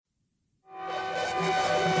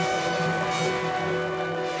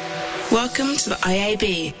Welcome to the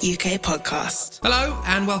IAB UK podcast. Hello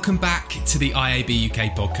and welcome back to the IAB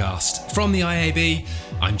UK podcast. From the IAB,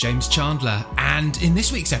 I'm James Chandler, and in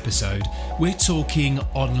this week's episode, we're talking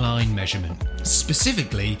online measurement,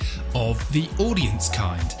 specifically of the audience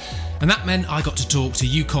kind. And that meant I got to talk to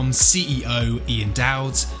UKOM's CEO Ian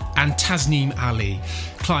Dowds and Tasneem Ali,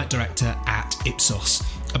 Client Director at Ipsos,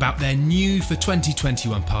 about their new for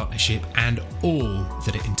 2021 partnership and all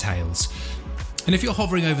that it entails. And if you're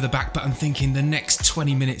hovering over the back button thinking the next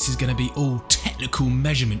 20 minutes is going to be all technical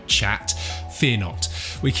measurement chat, fear not.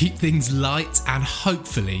 We keep things light and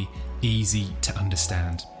hopefully easy to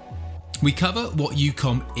understand. We cover what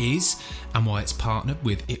UKOM is and why it's partnered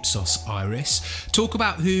with Ipsos Iris, talk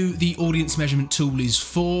about who the audience measurement tool is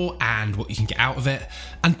for and what you can get out of it,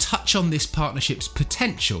 and touch on this partnership's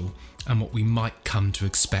potential and what we might come to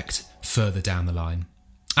expect further down the line.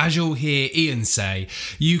 As you'll hear Ian say,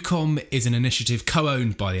 UKOM is an initiative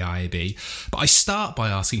co-owned by the IAB, but I start by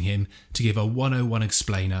asking him to give a 101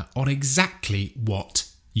 explainer on exactly what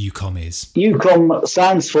UKOM is. UKOM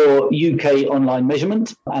stands for UK Online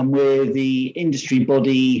Measurement, and we're the industry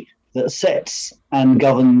body that sets and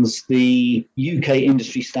governs the UK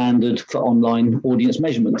industry standard for online audience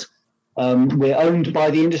measurement. We're owned by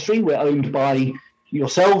the industry, we're owned by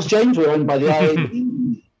yourselves, James, we're owned by the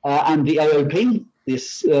IAB and the AOP,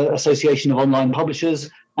 this Association of Online Publishers,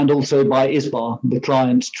 and also by ISBA, the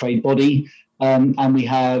client trade body, and we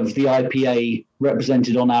have the IPA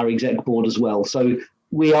represented on our exec board as well. So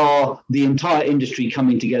we are the entire industry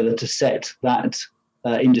coming together to set that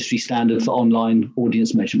industry standard for online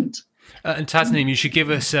audience measurement. And Tasneem, you should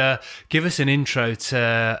give us an intro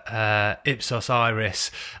to Ipsos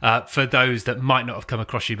Iris for those that might not have come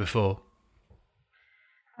across you before.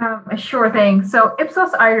 Sure thing. So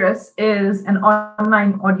Ipsos Iris is an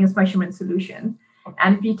online audience measurement solution.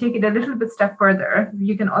 And if you take it a little bit step further,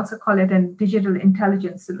 you can also call it a digital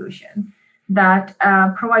intelligence solution that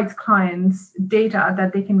provides clients data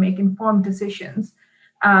that they can make informed decisions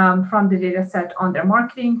from the data set on their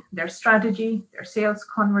marketing, their strategy, their sales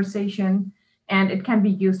conversation, and it can be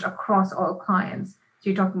used across all clients. So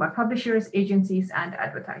you're talking about publishers, agencies, and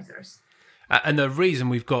advertisers. And the reason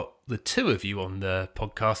we've got the two of you on the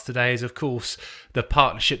podcast today is, of course, the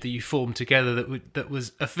partnership that you formed together that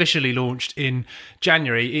was officially launched in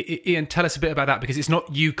January. Ian, tell us a bit about that, because it's not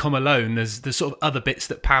UKOM alone. There's sort of other bits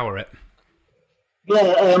that power it.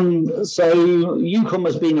 Yeah, so UKOM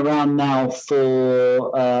has been around now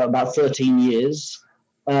for about 13 years.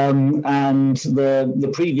 And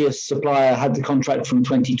the previous supplier had the contract from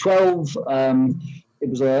 2012. It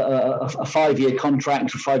was a 5-year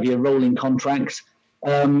contract, a 5-year rolling contract.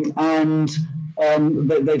 And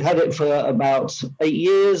they'd had it for about 8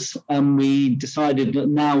 years. And we decided that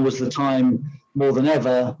now was the time more than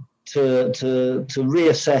ever to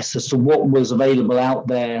reassess as to what was available out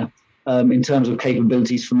there in terms of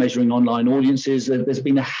capabilities for measuring online audiences. There's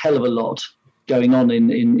been a hell of a lot going on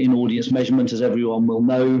in audience measurement, as everyone will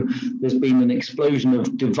know. There's been an explosion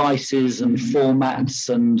of devices and formats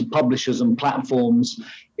and publishers and platforms.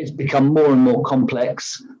 It's become more and more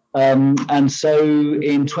complex. And so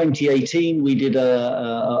in 2018, we did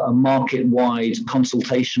a market-wide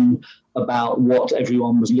consultation about what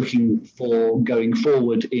everyone was looking for going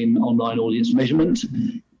forward in online audience measurement.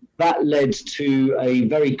 That led to a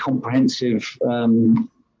very comprehensive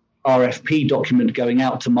RFP document going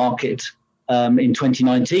out to market in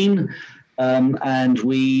 2019, and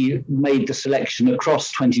we made the selection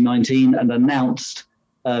across 2019 and announced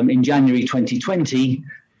in January 2020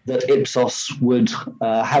 that Ipsos would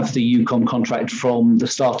have the UKOM contract from the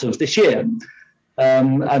start of this year.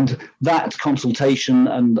 And that consultation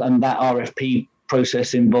and that RFP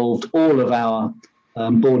process involved all of our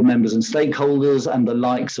board members and stakeholders and the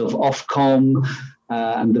likes of Ofcom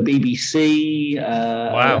and the BBC.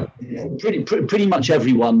 Wow. Pretty much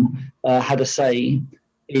everyone had a say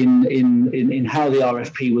in how the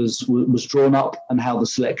RFP was drawn up and how the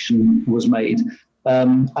selection was made.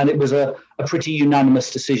 And it was a pretty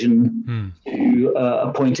unanimous decision to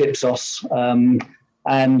appoint Ipsos.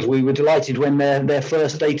 And we were delighted when their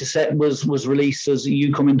first data set was released as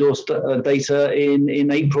UKOM endorsed data in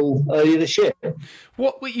April earlier this year.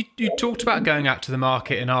 What you talked about going out to the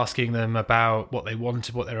market and asking them about what they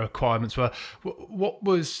wanted, what their requirements were. What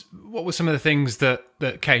was some of the things that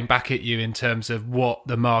came back at you in terms of what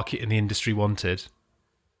the market and the industry wanted?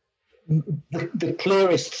 The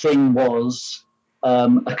clearest thing was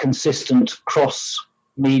a consistent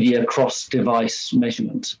cross-media, cross-device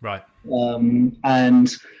measurement. Right. And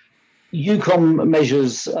UKOM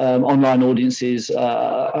measures online audiences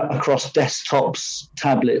across desktops,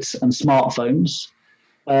 tablets, and smartphones.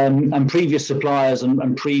 And previous suppliers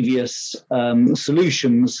and previous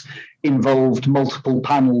solutions involved multiple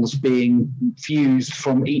panels being fused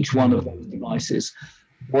from each one of those devices.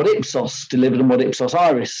 What Ipsos delivered and what Ipsos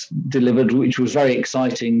Iris delivered, which was very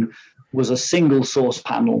exciting, was a single source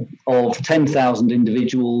panel of 10,000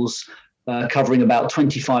 individuals covering about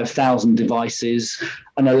 25,000 devices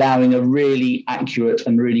and allowing a really accurate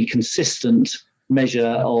and really consistent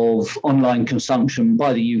measure of online consumption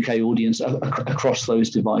by the UK audience across those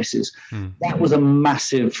devices. That was a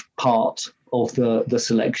massive part of the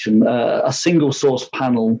selection. A single source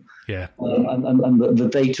panel, and the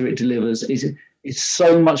data it delivers is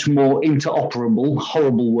so much more interoperable,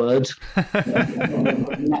 horrible word,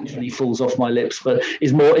 naturally falls off my lips, but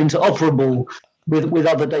is more interoperable with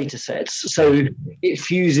other data sets. So it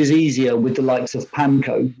fuses easier with the likes of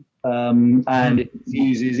PAMCO, and it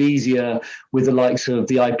fuses easier with the likes of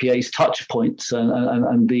the IPA's touch points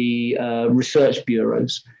and the research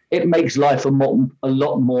bureaus. It makes life a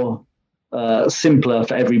lot more simpler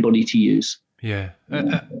for everybody to use. Yeah.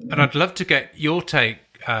 And I'd love to get your take,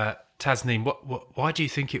 Tasneem. Why do you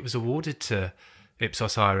think it was awarded to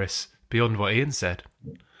Ipsos Iris beyond what Ian said?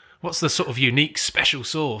 What's the sort of unique special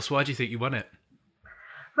sauce? Why do you think you won it?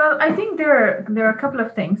 Well, I think there are a couple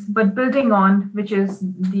of things, but building on, which is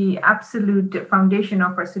the absolute foundation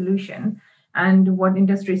of our solution and what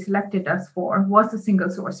industry selected us for, was the single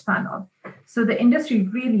source panel. So the industry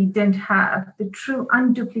really didn't have the true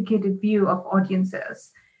unduplicated view of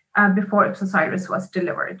audiences before Ipsos Iris was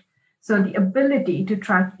delivered. So the ability to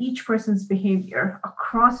track each person's behavior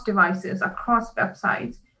across devices, across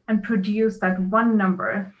websites, and produce that one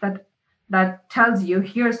number that tells you,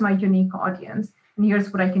 here's my unique audience, and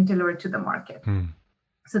here's what I can deliver to the market.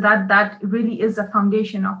 So that really is the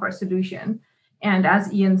foundation of our solution. And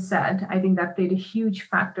as Ian said, I think that played a huge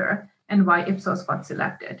factor in why Ipsos got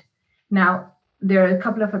selected. Now, there are a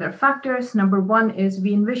couple of other factors. Number one is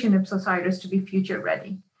we envision Ipsos Iris to be future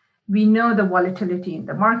ready. We know the volatility in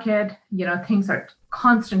the market, things are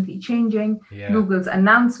constantly changing. Google's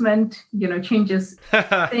announcement, changes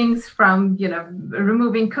things from,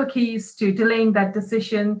 removing cookies to delaying that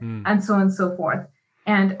decision and so on and so forth.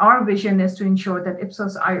 And our vision is to ensure that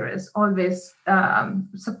Ipsos Iris always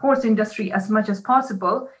supports industry as much as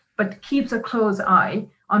possible, but keeps a close eye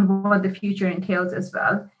on what the future entails as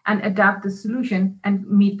well, and adapt the solution and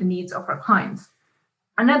meet the needs of our clients.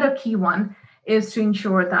 Another key one is to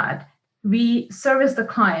ensure that we service the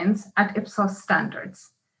clients at Ipsos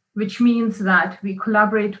standards, which means that we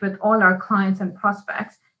collaborate with all our clients and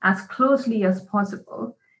prospects as closely as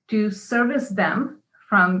possible to service them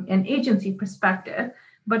from an agency perspective,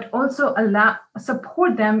 but also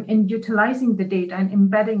support them in utilizing the data and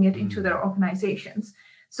embedding it into their organizations.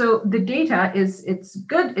 So the data it's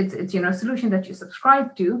good, it's a solution that you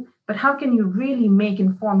subscribe to, but how can you really make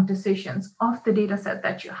informed decisions off the data set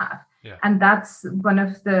that you have? And that's one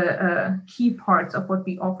of the key parts of what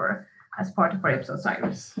we offer as part of our Ipsos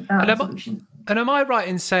Iris solution. And am I right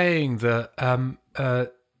in saying that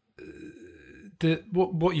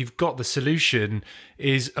what you've got, the solution,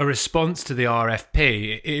 is a response to the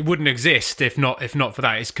RFP? It wouldn't exist if not for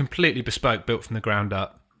that. It's completely bespoke, built from the ground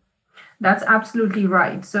up. That's absolutely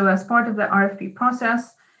right. So as part of the RFP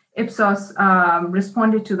process, Ipsos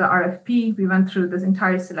responded to the RFP. We went through this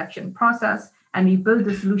entire selection process and we built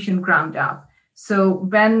the solution ground up. So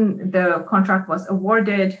when the contract was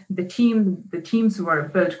awarded, the teams were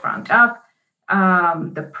built ground up.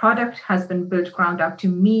 The product has been built ground up to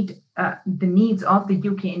meet the needs of the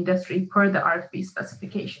UK industry per the RFP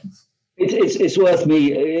specifications. It's worth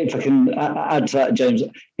me, if I can add to that, James,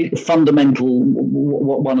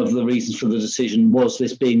 one of the reasons for the decision was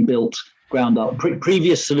this being built ground up.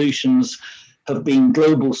 Previous solutions have been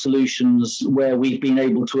global solutions where we've been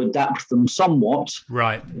able to adapt them somewhat,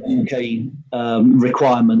 right, UK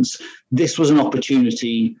requirements. This was an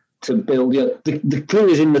opportunity to build. The clue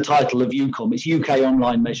is in the title of UKOM. It's UK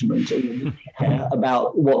online measurement,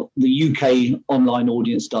 about what the UK online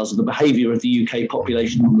audience does, the behaviour of the UK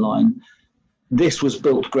population online. This was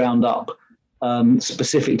built ground up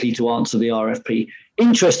specifically to answer the RFP.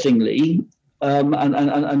 Interestingly,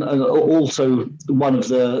 and also one of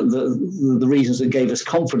the reasons that gave us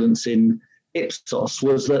confidence in Ipsos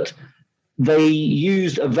was that they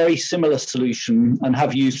used a very similar solution and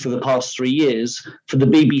have used for the past 3 years for the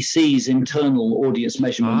BBC's internal audience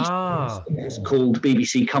measurement. It's called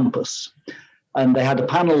BBC Compass. And they had a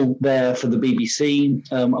panel there for the BBC,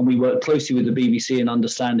 and we worked closely with the BBC in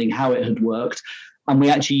understanding how it had worked. And we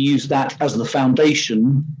actually used that as the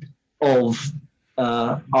foundation of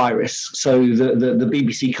Iris. So the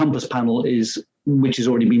BBC Compass panel which has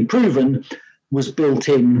already been proven, was built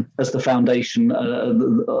in as the foundation,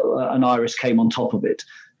 and Iris came on top of it.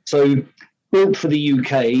 So built for the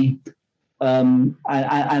UK, and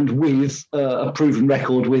with a proven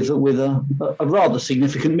record with a rather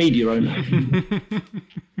significant media owner.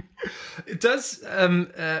 It does.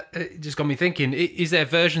 It just got me thinking, is there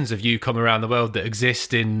versions of UKOM around the world that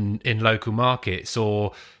exist in local markets,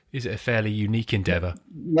 or is it a fairly unique endeavour?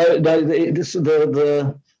 No,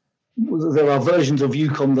 there are versions of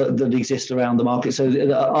UKOM that exist around the market. So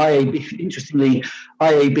IAB, interestingly,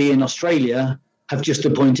 IAB in Australia have just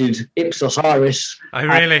appointed Ipsos Iris. Oh,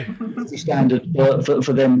 really? As the standard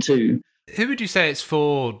for them too. Who would you say it's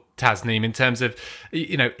for, Tasneem, in terms of,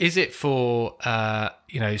 is it for,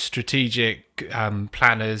 strategic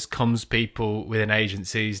planners, comms people within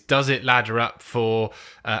agencies? Does it ladder up for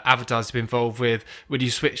advertisers to be involved with? Would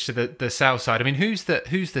you switch to the sales side? I mean, who's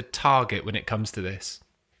the target when it comes to this?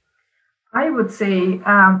 I would say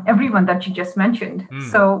everyone that you just mentioned.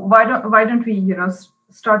 So why don't we,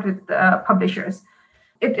 start with publishers?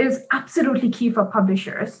 It is absolutely key for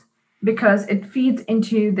publishers, because it feeds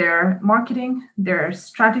into their marketing, their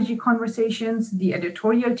strategy conversations. The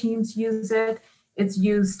editorial teams use it. It's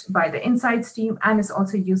used by the insights team, and it's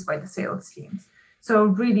also used by the sales teams. So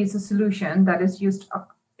really, it's a solution that is used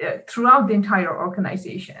throughout the entire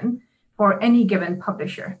organization for any given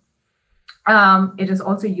publisher. It is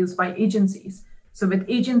also used by agencies. So with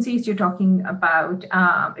agencies, you're talking about,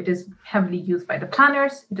 it is heavily used by the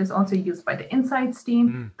planners. It is also used by the insights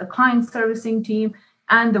team, the client servicing team,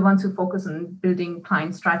 and the ones who focus on building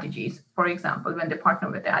client strategies, for example, when they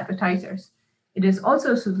partner with the advertisers. It is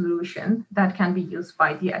also a solution that can be used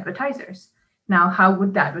by the advertisers. Now, how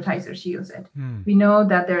would the advertisers use it? We know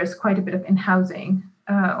that there is quite a bit of in-housing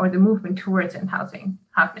or the movement towards in-housing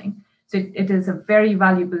happening. So it is a very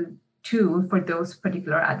valuable tool for those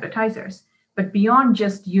particular advertisers. But beyond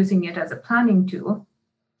just using it as a planning tool,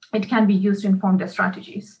 it can be used to inform their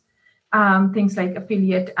strategies. Things like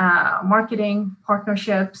affiliate marketing,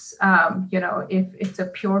 partnerships, if it's a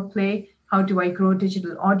pure play, how do I grow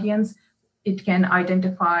digital audience? It can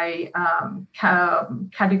identify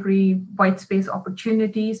category white space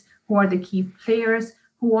opportunities, who are the key players,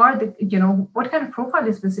 what kind of profile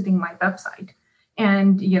is visiting my website?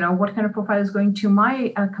 And, what kind of profile is going to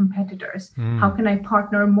my competitors? How can I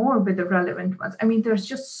partner more with the relevant ones? I mean, there's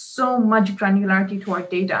just so much granularity to our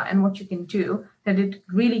data and what you can do that it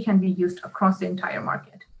really can be used across the entire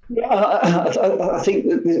market. Yeah, I think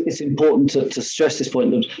it's important to stress this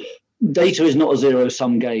point that data is not a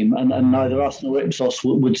zero-sum game, and neither us nor Ipsos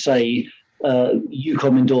would say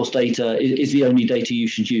UKOM endorsed data is the only data you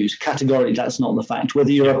should use. Categorically, that's not the fact.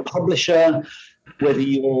 Whether you're a publisher, whether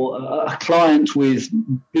you're a client with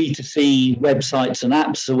B2C websites and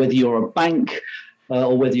apps, or whether you're a bank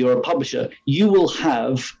or whether you're a publisher, you will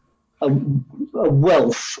have a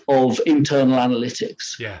wealth of internal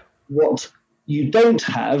analytics. Yeah. What you don't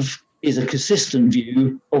have is a consistent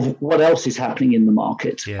view of what else is happening in the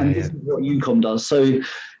market. And this is what UKOM does. So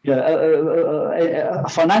a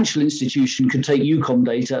financial institution can take UKOM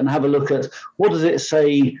data and have a look at what does it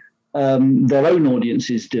say their own audience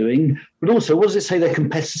is doing, but also what does it say their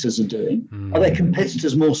competitors are doing? Are their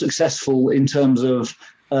competitors more successful in terms of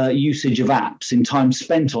usage of apps, in time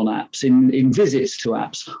spent on apps, in visits to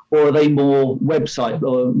apps, or are they more website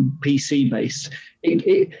or PC based?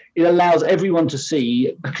 It allows everyone to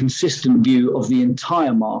see a consistent view of the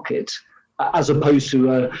entire market, as opposed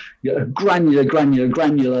to a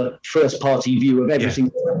granular first party view of everything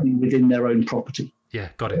that's happening within their own property. Yeah,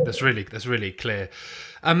 got it. That's really clear.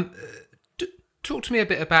 Talk to me a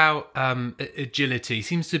bit about agility.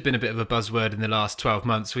 Seems to have been a bit of a buzzword in the last 12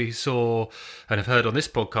 months. We saw and have heard on this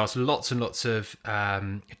podcast lots and lots of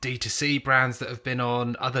D2C brands that have been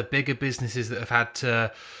on, other bigger businesses that have had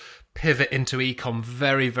to pivot into e-com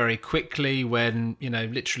very, very quickly when,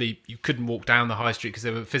 literally you couldn't walk down the high street because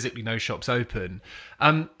there were physically no shops open.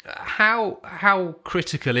 How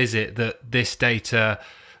critical is it that this data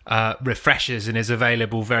refreshes and is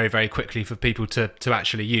available very, very quickly for people to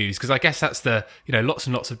actually use? Because I guess that's lots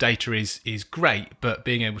and lots of data is great, but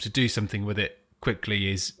being able to do something with it quickly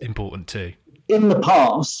is important too. In the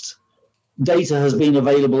past, data has been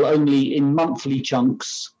available only in monthly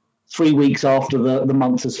chunks 3 weeks after the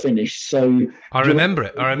month has finished. So I remember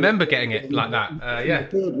it. I remember getting it like that. The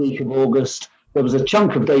third week of August, there was a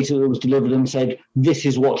chunk of data that was delivered and said, this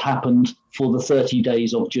is what happened for the 30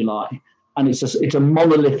 days of July. And it's a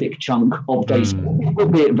monolithic chunk of data,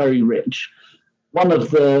 albeit very rich. One of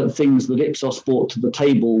the things that Ipsos brought to the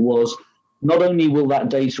table was not only will that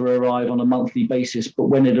data arrive on a monthly basis, but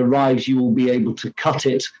when it arrives, you will be able to cut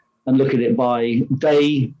it and look at it by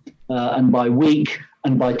day, and by week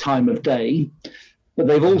and by time of day. But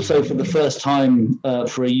they've also, for the first time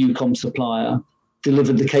for a UKOM supplier,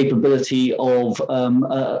 delivered the capability of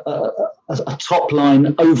a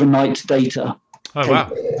top-line overnight data. Oh,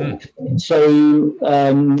 wow. So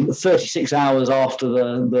 36 hours after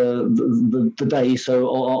the day, so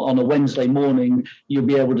on a Wednesday morning, you'll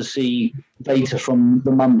be able to see data from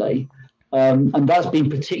the Monday. And that's been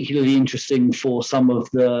particularly interesting for some of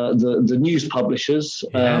the news publishers.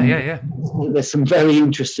 There's some very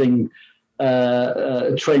interesting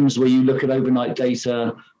trends where you look at overnight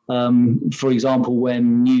data. For example,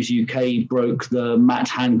 when News UK broke the Matt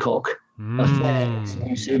Hancock affair,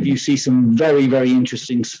 you see some very, very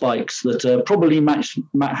interesting spikes that probably match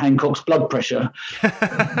Matt Hancock's blood pressure.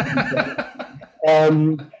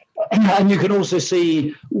 And you can also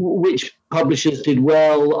see which publishers did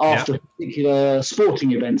well after particular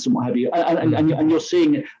sporting events and what have you. And you're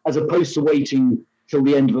seeing it, as opposed to waiting till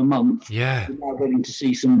the end of a month, you're now getting to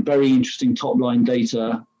see some very interesting top-line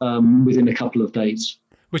data within a couple of days.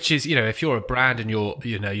 Which is, if you're a brand and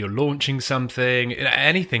you're launching something,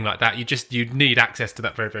 anything like that, you need access to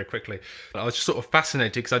that very, very quickly. I was just sort of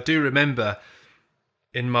fascinated because I do remember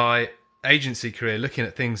in my agency career looking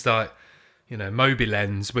at things like,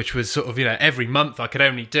 Mobilens, which was sort of, every month I could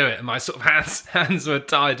only do it, and my sort of hands were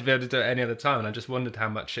tied to be able to do it any other time, and I just wondered how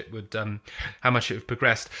much it would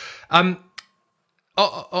progressed. On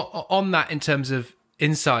that, in terms of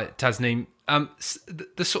insight, Tasneem,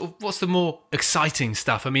 the sort of, what's the more exciting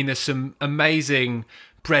stuff? I mean, there's some amazing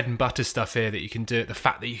bread and butter stuff here that you can do it, the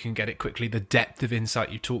fact that you can get it quickly, the depth of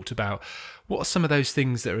insight you talked about. What are some of those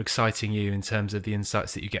things that are exciting you in terms of the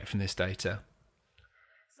insights that you get from this data?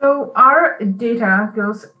 So our data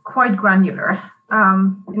goes quite granular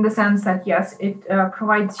in the sense that, yes, it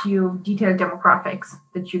provides you detailed demographics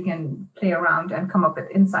that you can play around and come up with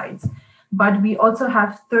insights. But we also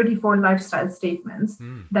have 34 lifestyle statements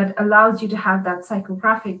that allows you to have that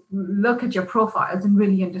psychographic look at your profiles and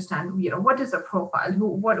really understand, what is a profile?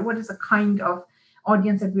 What is the kind of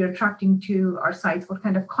audience that we're attracting to our sites? What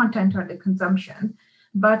kind of content are they consumption?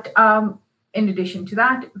 But in addition to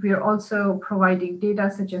that, we are also providing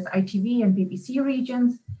data such as ITV and BBC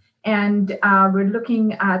regions. And we're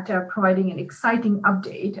looking at providing an exciting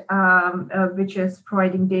update, which is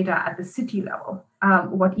providing data at the city level.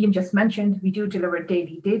 What Ian just mentioned, we do deliver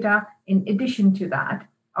daily data. In addition to that,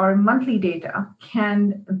 our monthly data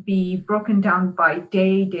can be broken down by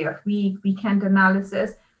day of week, weekend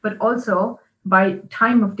analysis, but also by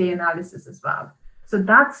time of day analysis as well. So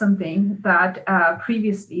that's something that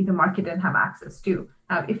previously the market didn't have access to.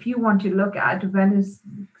 If you want to look at when is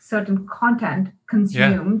certain content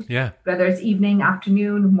consumed, whether it's evening,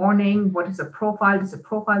 afternoon, morning, what is a profile? Does the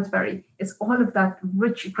profiles vary? It's all of that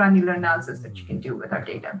rich granular analysis that you can do with our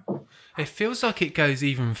data. It feels like it goes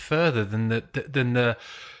even further than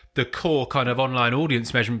the core kind of online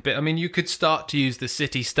audience measurement bit. I mean, you could start to use the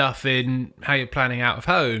city stuff in how you're planning out of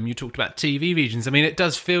home. You talked about TV regions. I mean, it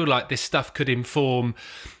does feel like this stuff could inform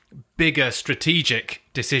bigger strategic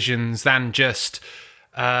decisions than just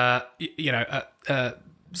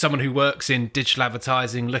someone who works in digital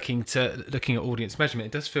advertising looking at audience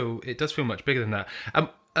measurement. It does feel much bigger than that.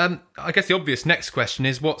 I guess the obvious next question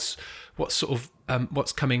is what's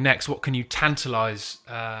coming next? What can you tantalise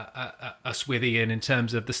us with, Ian, in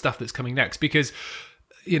terms of the stuff that's coming next? Because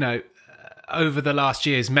over the last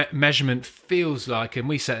years, measurement feels like, and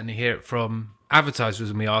we certainly hear it from advertisers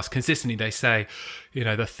when we ask consistently, they say,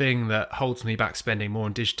 the thing that holds me back spending more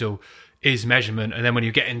on digital is measurement. And then when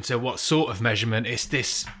you get into what sort of measurement, it's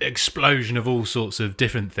this explosion of all sorts of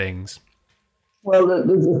different things. Well,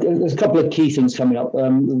 there's a couple of key things coming up.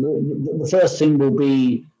 The first thing will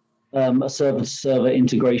be a server-to-server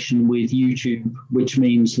integration with YouTube, which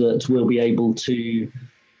means that we'll be able to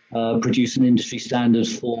produce an industry standard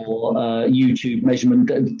for YouTube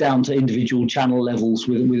measurement down to individual channel levels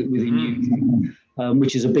within YouTube.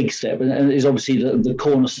 Which is a big step, and is obviously the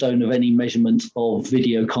cornerstone of any measurement of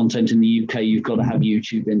video content in the UK. You've got to have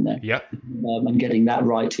YouTube in there. And getting that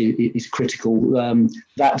right is critical.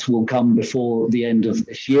 That will come before the end of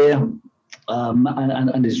this year,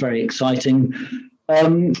 and is very exciting.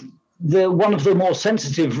 One of the more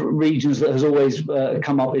sensitive regions that has always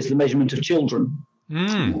come up is the measurement of children.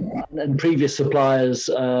 And previous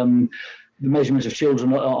suppliers, the measurement of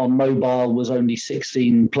children on mobile was only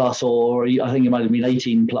 16 plus, or I think it might have been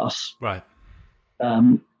 18 plus. Right.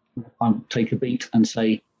 I'll take a beat and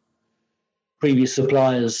say previous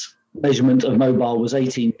suppliers' measurement of mobile was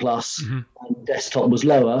 18 plus, and desktop was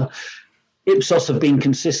lower. Ipsos have been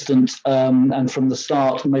consistent, and from the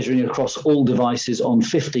start measuring across all devices on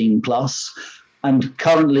 15 plus. and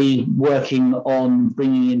currently working on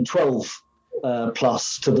bringing in 12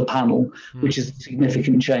 plus to the panel, which is a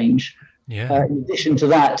significant change. Yeah. In addition to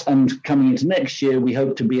that, and coming into next year, we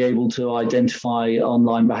hope to be able to identify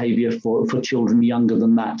online behaviour for children younger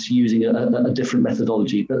than that using a different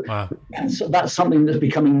methodology. But that's something that's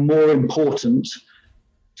becoming more important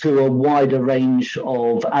to a wider range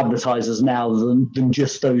of advertisers now than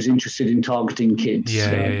just those interested in targeting kids.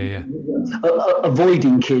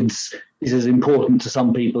 Avoiding kids is as important to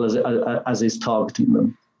some people as is targeting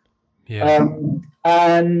them. Yeah.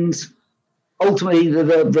 And ultimately,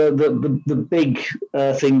 the big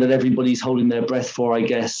thing that everybody's holding their breath for, I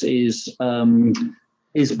guess, is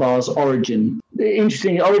ISBA's origin.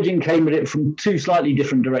 Interesting, origin came at it from two slightly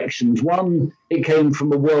different directions. One, it came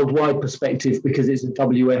from a worldwide perspective because it's a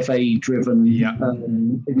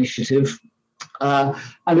WFA-driven initiative. And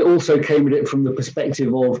it also came at it from the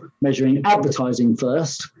perspective of measuring advertising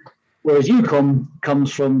first, whereas UKOM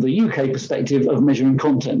comes from the UK perspective of measuring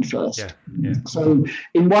content first. So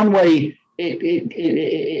in one way,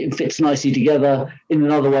 it fits nicely together. In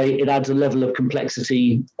another way, it adds a level of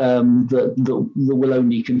complexity that will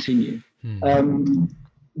only continue.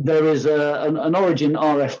 There is an Origin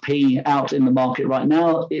RFP out in the market right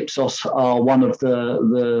now. Ipsos are one of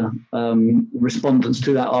the respondents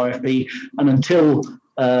to that RFP, and until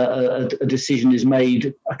a decision is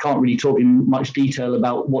made, I can't really talk in much detail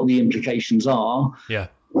about what the implications are.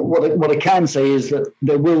 What I can say is that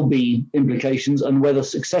there will be implications, and whether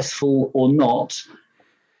successful or not,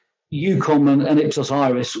 UKOM and Ipsos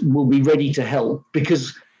Iris will be ready to help,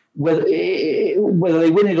 because whether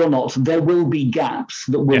they win it or not, there will be gaps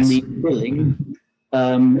that will need filling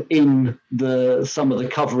in some of the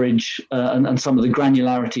coverage and some of the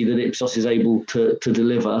granularity that Ipsos is able to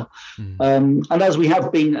deliver. And as we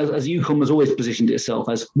have been, as UKOM has always positioned itself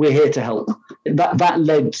as, we're here to help. That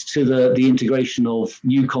led to the integration of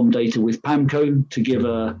UKOM data with PAMCO to give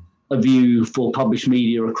a view for published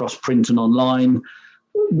media across print and online.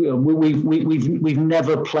 We've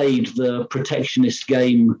never played the protectionist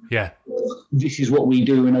game. This is what we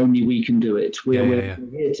do and only we can do it. We're here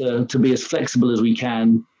to be as flexible as we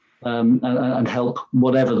can and help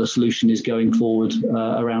whatever the solution is going forward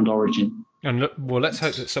around Origin. And look, well, let's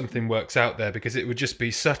hope that something works out there, because it would just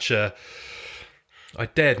be such a, I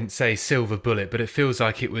daren't say silver bullet, but it feels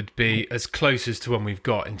like it would be as close as to one we've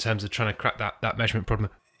got in terms of trying to crack that measurement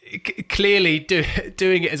problem. Clearly,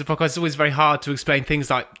 doing it as a podcast is always very hard to explain things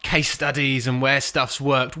like case studies and where stuff's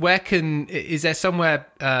worked. Is there somewhere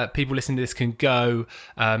people listening to this can go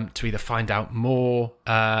to either find out more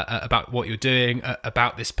about what you're doing,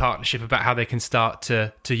 about this partnership, about how they can start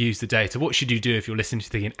to use the data? What should you do if you're listening to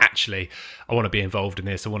thinking, actually, I want to be involved in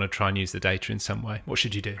this, I want to try and use the data in some way? What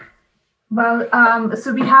should you do? Well,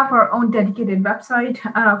 so we have our own dedicated website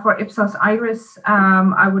for Ipsos Iris.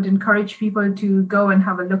 I would encourage people to go and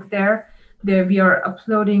have a look there. We are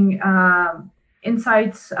uploading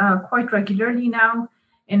insights quite regularly now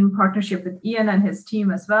in partnership with Ian and his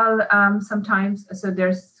team as well sometimes. So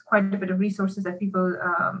there's quite a bit of resources that people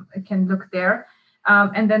can look there.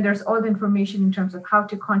 And then there's all the information in terms of how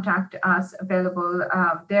to contact us available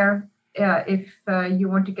there if you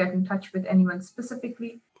want to get in touch with anyone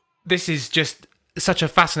specifically. This is just such a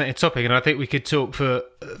fascinating topic, and I think we could talk for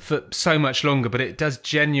so much longer, but it does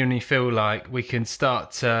genuinely feel like we can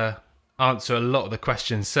start to answer a lot of the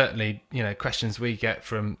questions, certainly, questions we get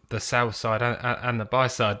from the sell side and the buy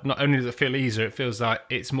side. Not only does it feel easier, it feels like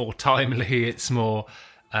it's more timely, it's more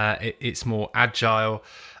agile.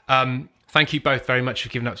 Thank you both very much for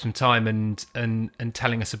giving up some time and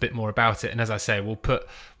telling us a bit more about it. And as I say, we'll put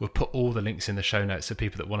all the links in the show notes so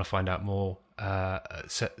people that want to find out more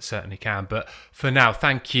certainly can. But for now,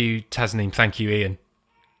 thank you, Tasneem. Thank you, Ian.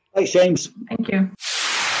 Thanks, James. Thank you.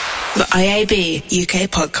 The IAB UK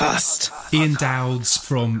podcast. Ian Dowds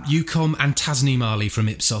from UKOM and Tasneem Ali from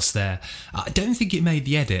Ipsos there. I don't think it made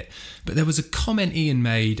the edit, but there was a comment Ian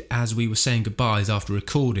made as we were saying goodbyes after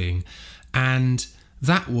recording, and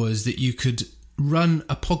that was that you could run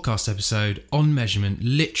a podcast episode on measurement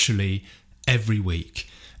literally every week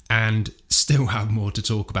and still have more to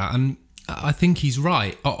talk about. And I think he's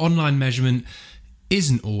right. Online measurement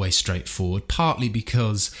isn't always straightforward, partly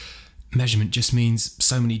because measurement just means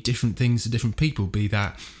so many different things to different people, be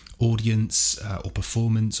that audience or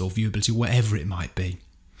performance or viewability, whatever it might be.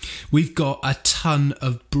 We've got a ton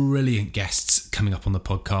of brilliant guests coming up on the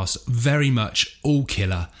podcast, very much all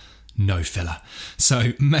killer, no filler.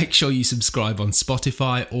 So make sure you subscribe on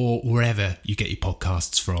Spotify or wherever you get your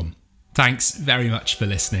podcasts from. Thanks very much for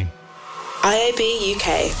listening. IAB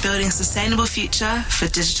UK, building a sustainable future for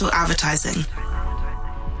digital advertising.